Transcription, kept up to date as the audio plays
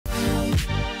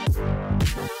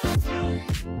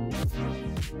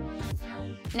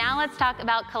Now let's talk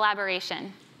about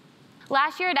collaboration.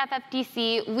 Last year at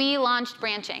FFDC, we launched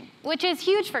branching, which is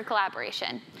huge for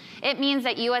collaboration. It means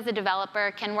that you as a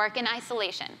developer can work in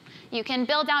isolation. You can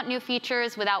build out new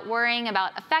features without worrying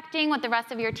about affecting what the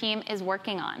rest of your team is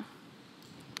working on.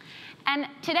 And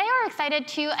today we're excited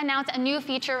to announce a new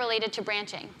feature related to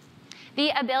branching,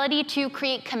 the ability to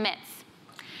create commits.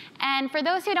 And for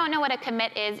those who don't know what a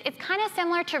commit is, it's kind of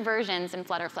similar to versions in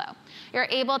FlutterFlow. You're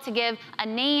able to give a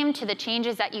name to the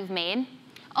changes that you've made,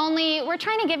 only we're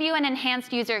trying to give you an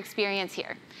enhanced user experience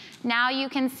here. Now you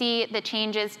can see the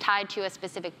changes tied to a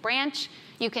specific branch.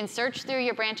 You can search through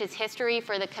your branch's history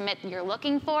for the commit you're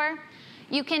looking for.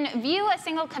 You can view a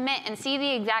single commit and see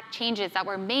the exact changes that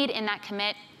were made in that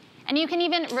commit. And you can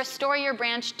even restore your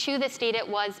branch to the state it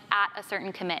was at a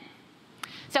certain commit.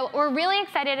 So we're really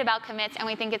excited about commits, and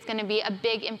we think it's going to be a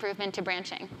big improvement to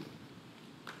branching.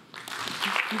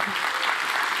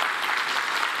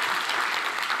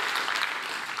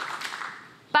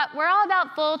 But we're all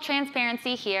about full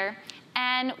transparency here.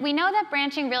 And we know that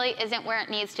branching really isn't where it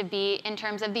needs to be in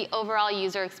terms of the overall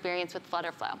user experience with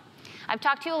FlutterFlow. I've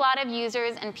talked to a lot of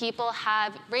users, and people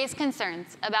have raised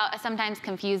concerns about a sometimes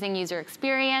confusing user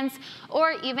experience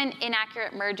or even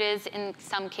inaccurate merges in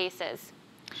some cases.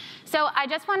 So I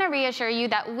just want to reassure you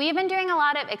that we've been doing a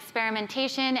lot of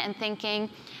experimentation and thinking,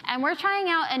 and we're trying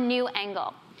out a new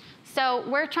angle. So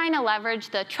we're trying to leverage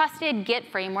the trusted Git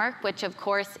framework, which of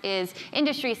course is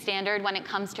industry standard when it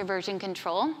comes to version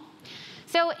control.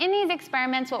 So in these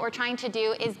experiments, what we're trying to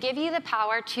do is give you the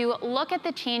power to look at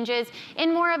the changes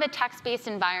in more of a text-based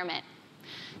environment.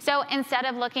 So instead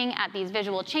of looking at these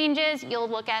visual changes, you'll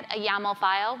look at a YAML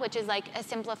file, which is like a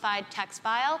simplified text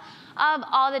file of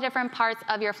all the different parts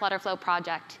of your FlutterFlow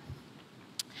project.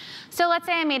 So let's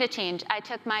say I made a change. I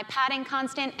took my padding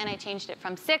constant and I changed it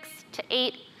from 6 to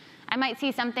 8. I might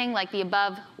see something like the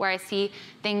above, where I see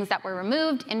things that were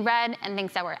removed in red and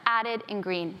things that were added in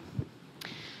green.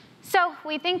 So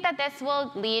we think that this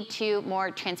will lead to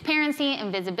more transparency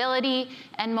and visibility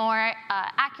and more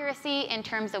accuracy in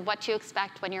terms of what to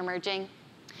expect when you're merging.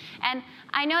 And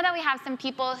I know that we have some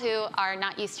people who are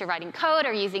not used to writing code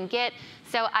or using Git,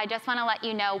 so I just want to let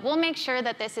you know we'll make sure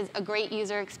that this is a great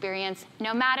user experience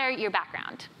no matter your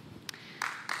background.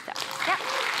 So, yeah.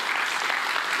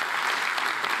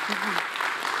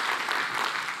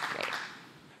 Great.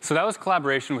 So that was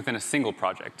collaboration within a single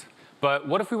project. But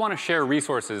what if we want to share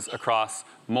resources across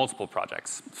multiple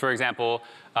projects? For example,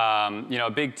 a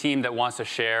big team that wants to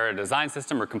share a design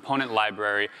system or component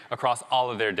library across all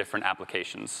of their different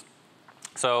applications.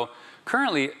 So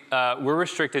currently, we're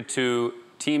restricted to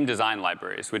team design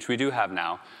libraries, which we do have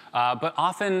now. But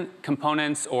often,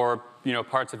 components or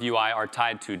parts of UI are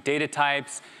tied to data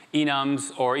types,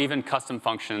 enums, or even custom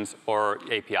functions or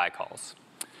API calls.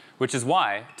 Which is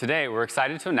why today we're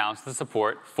excited to announce the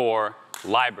support for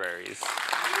libraries.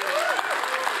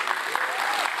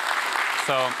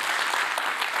 So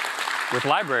with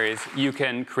libraries, you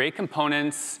can create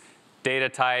components, data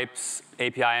types,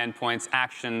 API endpoints,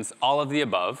 actions, all of the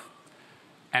above,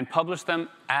 and publish them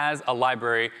as a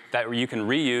library that you can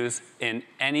reuse in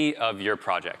any of your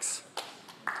projects.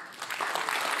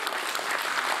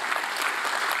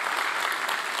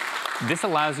 This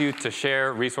allows you to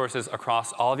share resources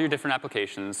across all of your different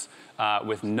applications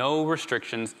with no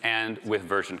restrictions and with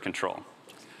version control.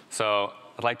 So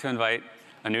I'd like to invite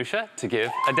Anusha to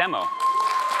give a demo.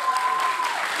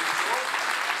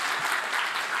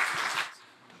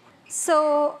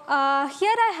 So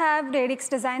here I have Radix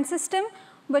Design System,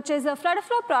 which is a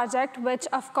FlutterFlow project, which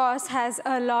of course has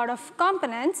a lot of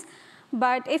components.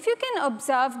 But if you can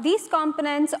observe, these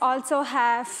components also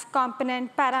have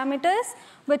component parameters,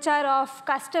 which are of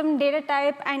custom data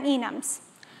type and enums.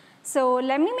 So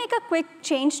let me make a quick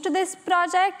change to this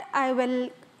project. I will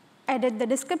edit the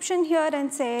description here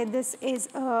and say this is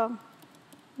a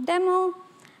demo.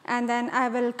 And then I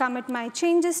will commit my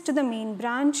changes to the main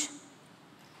branch.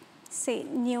 Say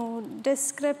new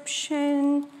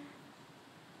description.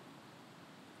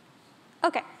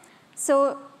 OK,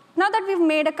 so now that we've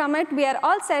made a commit, we are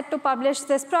all set to publish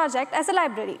this project as a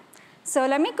library. So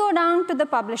let me go down to the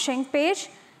publishing page.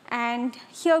 And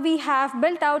here we have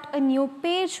built out a new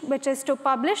page, which is to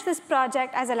publish this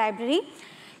project as a library.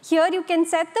 Here you can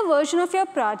set the version of your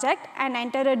project and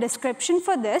enter a description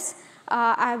for this.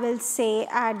 I will say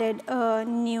added a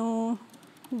new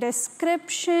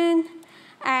description.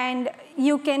 And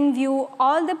you can view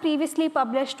all the previously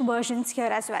published versions here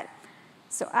as well.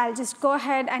 So I'll just go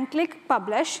ahead and click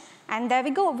Publish. And there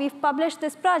we go. We've published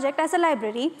this project as a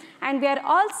library. And we are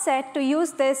all set to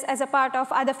use this as a part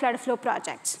of other FlutterFlow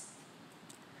projects.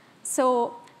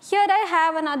 So Here I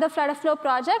have another FlutterFlow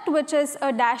project, which is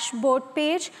a dashboard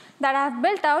page that I have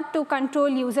built out to control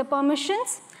user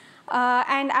permissions.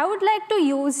 And I would like to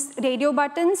use radio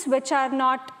buttons, which are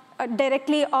not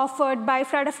directly offered by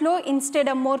FlutterFlow, instead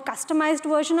a more customized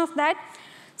version of that.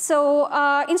 So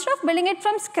instead of building it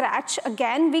from scratch,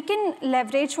 again, we can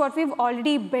leverage what we've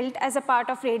already built as a part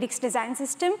of Radix design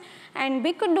system. And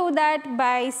we could do that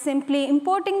by simply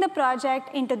importing the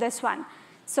project into this one.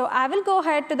 So I will go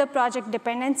ahead to the project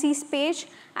dependencies page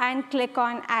and click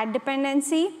on add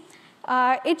dependency.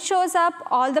 It shows up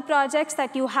all the projects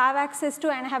that you have access to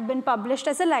and have been published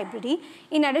as a library.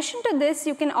 In addition to this,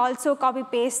 you can also copy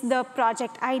paste the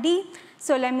project ID.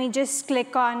 So let me just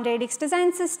click on Radix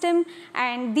design system,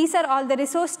 and these are all the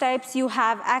resource types you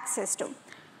have access to.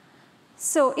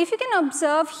 So if you can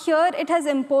observe here, it has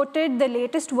imported the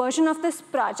latest version of this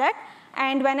project.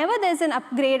 And whenever there's an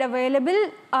upgrade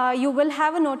available, you will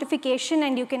have a notification,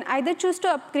 and you can either choose to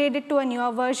upgrade it to a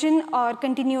newer version or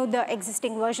continue the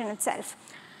existing version itself.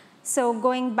 So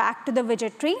going back to the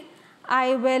widget tree,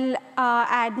 I will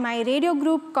add my radio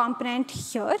group component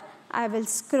here. I will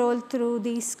scroll through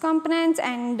these components,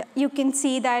 and you can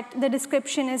see that the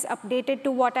description is updated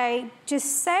to what I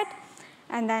just said.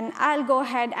 And then I'll go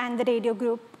ahead and the radio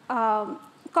group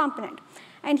component.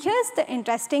 And here's the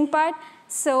interesting part.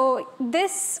 So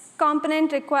this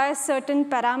component requires certain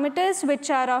parameters which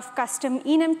are of custom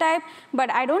enum type,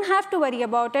 but I don't have to worry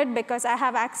about it because I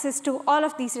have access to all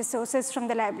of these resources from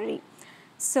the library.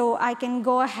 So I can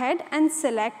go ahead and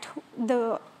select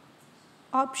the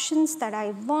options that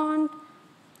I want.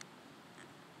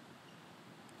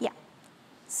 Yeah.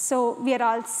 So we are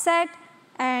all set,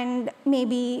 and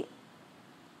maybe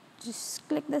just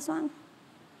click this one.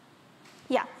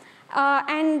 Yeah.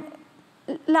 And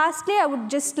lastly, I would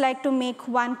just like to make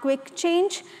one quick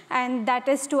change, and that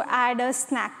is to add a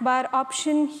snack bar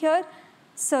option here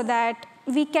so that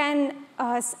we can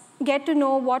get to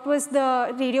know what was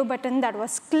the radio button that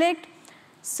was clicked.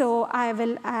 So I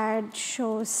will add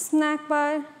show snack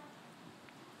bar.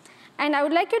 And I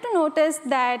would like you to notice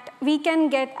that we can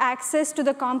get access to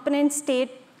the component state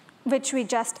which we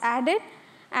just added,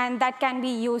 and that can be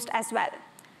used as well.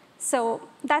 So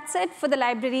that's it for the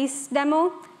libraries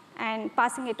demo, and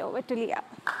passing it over to Leah.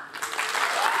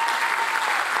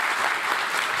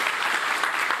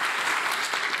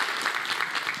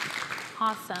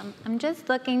 Awesome. I'm just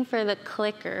looking for the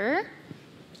clicker.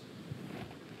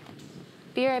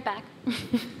 Be right back.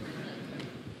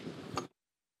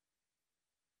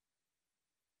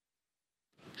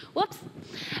 Whoops.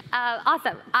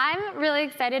 Awesome. I'm really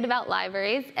excited about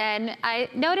libraries, and I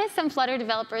noticed some Flutter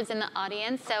developers in the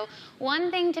audience. So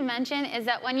one thing to mention is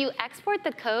that when you export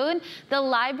the code, the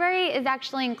library is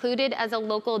actually included as a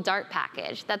local Dart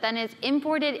package that then is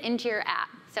imported into your app.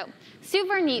 So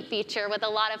super neat feature with a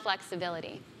lot of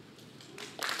flexibility.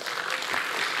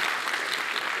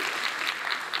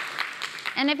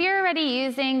 And if you're already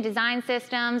using design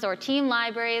systems or team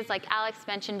libraries like Alex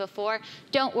mentioned before,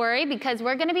 don't worry, because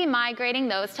we're going to be migrating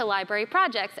those to library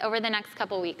projects over the next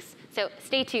couple weeks. So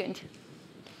stay tuned.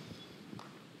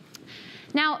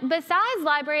 Now, besides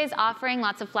libraries offering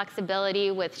lots of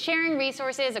flexibility with sharing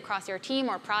resources across your team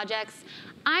or projects,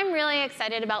 I'm really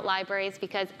excited about libraries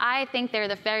because I think they're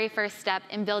the very first step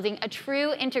in building a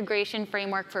true integration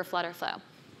framework for FlutterFlow.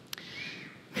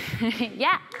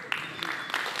 Yeah.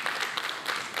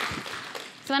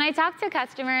 So when I talk to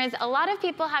customers, a lot of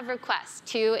people have requests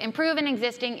to improve an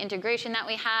existing integration that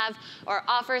we have or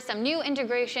offer some new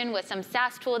integration with some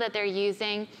SaaS tool that they're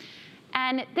using.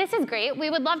 And this is great. We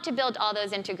would love to build all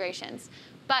those integrations.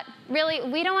 But really,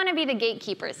 we don't want to be the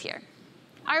gatekeepers here.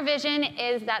 Our vision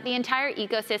is that the entire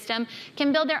ecosystem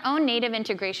can build their own native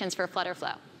integrations for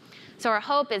FlutterFlow. So our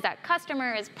hope is that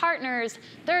customers, partners,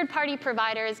 third-party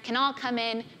providers can all come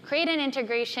in, create an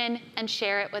integration, and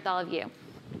share it with all of you.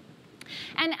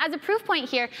 And as a proof point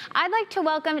here, I'd like to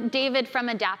welcome David from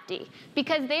Adapty,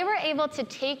 because they were able to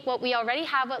take what we already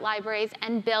have with libraries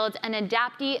and build an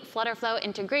Adapty FlutterFlow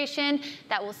integration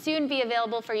that will soon be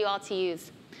available for you all to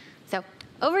use. So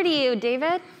over to you,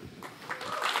 David.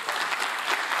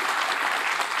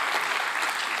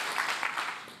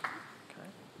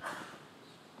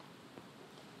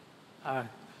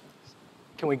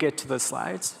 Can we get to the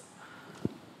slides?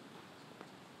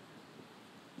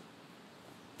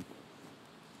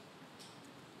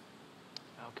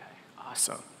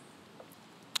 Awesome.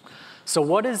 So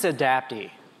what is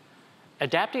Adapty?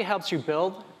 Adapty helps you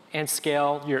build and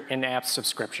scale your in-app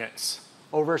subscriptions.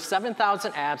 Over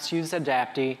 7,000 apps use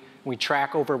Adapty. We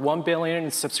track over $1 billion in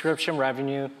subscription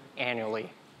revenue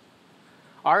annually.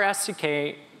 Our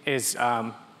SDK is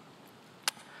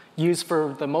used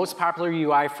for the most popular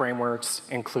UI frameworks,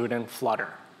 including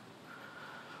Flutter.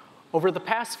 Over the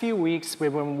past few weeks,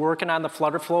 we've been working on the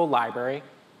FlutterFlow library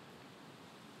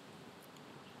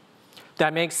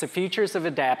that makes the features of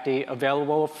Adaptee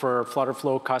available for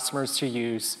FlutterFlow customers to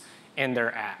use in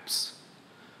their apps.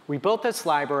 We built this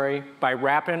library by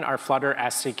wrapping our Flutter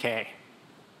SDK.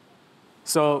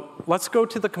 So let's go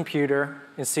to the computer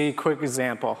and see a quick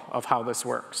example of how this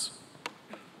works.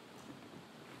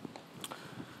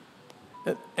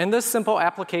 In this simple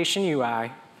application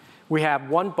UI, we have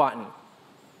one button.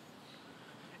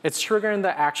 It's triggering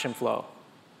the action flow.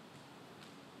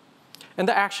 In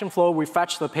the action flow, we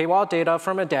fetch the paywall data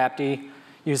from Adaptee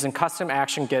using custom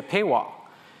action get paywall.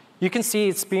 You can see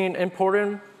it's being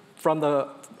imported from the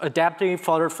Adaptee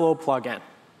FlutterFlow plugin.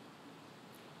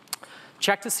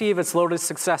 Check to see if it's loaded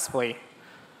successfully.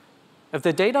 If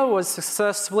the data was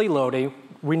successfully loaded,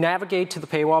 we navigate to the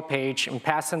paywall page and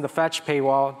pass in the fetch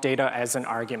paywall data as an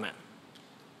argument.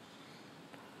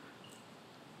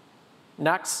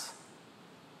 Next,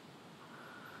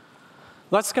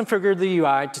 let's configure the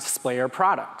UI to display our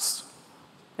products.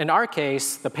 In our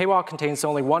case, the paywall contains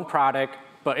only one product,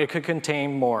 but it could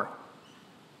contain more.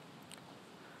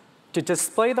 To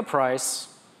display the price,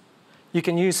 you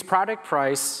can use product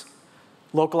price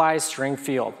localized string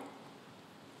field.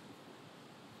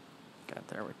 Okay,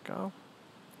 there we go.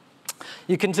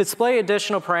 You can display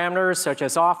additional parameters such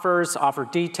as offers, offer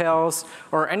details,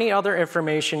 or any other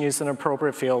information using an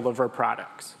appropriate field of our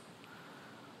products.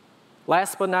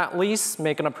 Last but not least,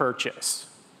 making a purchase.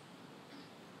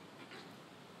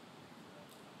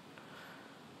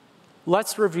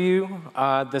 Let's review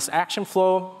this action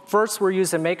flow. First, we're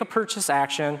using make a purchase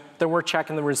action, then we're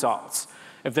checking the results.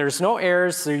 If there's no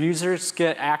errors, the users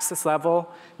get access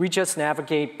level, we just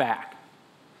navigate back.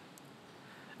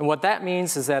 And what that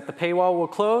means is that the paywall will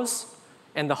close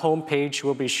and the home page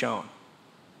will be shown.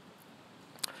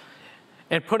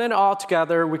 And putting it all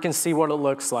together, we can see what it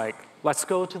looks like. Let's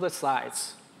go to the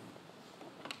slides.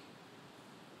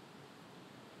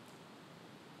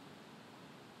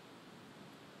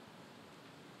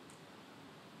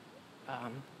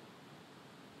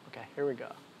 Okay, here we go.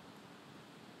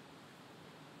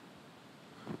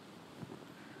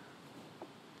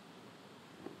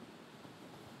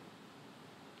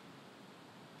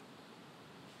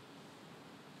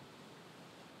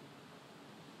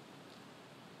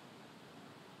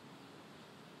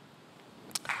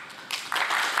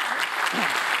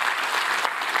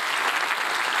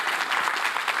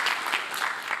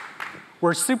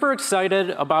 We're super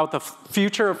excited about the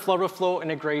future of FlutterFlow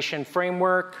integration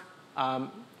framework.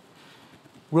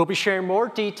 We'll be sharing more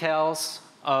details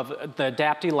of the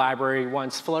Adaptee library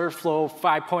once FlutterFlow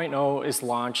 5.0 is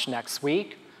launched next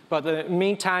week. But in the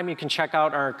meantime, you can check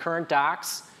out our current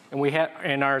docs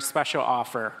and our special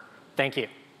offer. Thank you.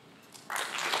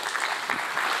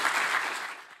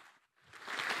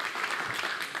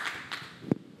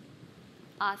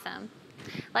 Awesome.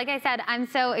 Like I said, I'm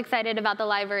so excited about the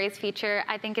libraries feature.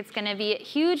 I think it's going to be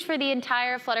huge for the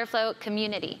entire FlutterFlow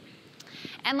community.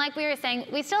 And like we were saying,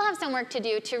 we still have some work to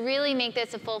do to really make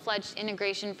this a full-fledged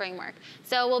integration framework.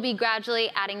 So we'll be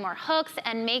gradually adding more hooks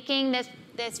and making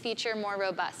this feature more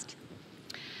robust.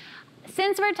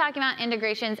 Since we're talking about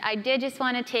integrations, I did just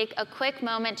want to take a quick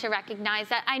moment to recognize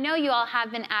that I know you all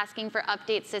have been asking for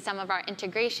updates to some of our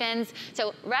integrations.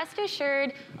 So rest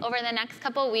assured, over the next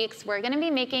couple weeks, we're going to be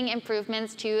making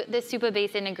improvements to the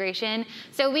Supabase integration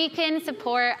so we can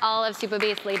support all of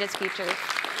Supabase's latest features.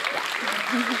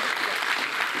 Yeah.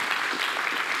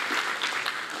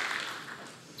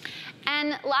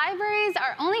 And libraries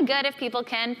are only good if people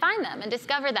can find them and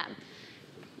discover them.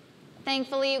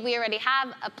 Thankfully, we already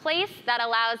have a place that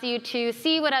allows you to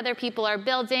see what other people are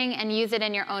building and use it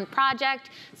in your own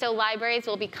project. So libraries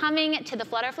will be coming to the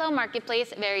FlutterFlow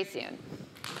marketplace very soon.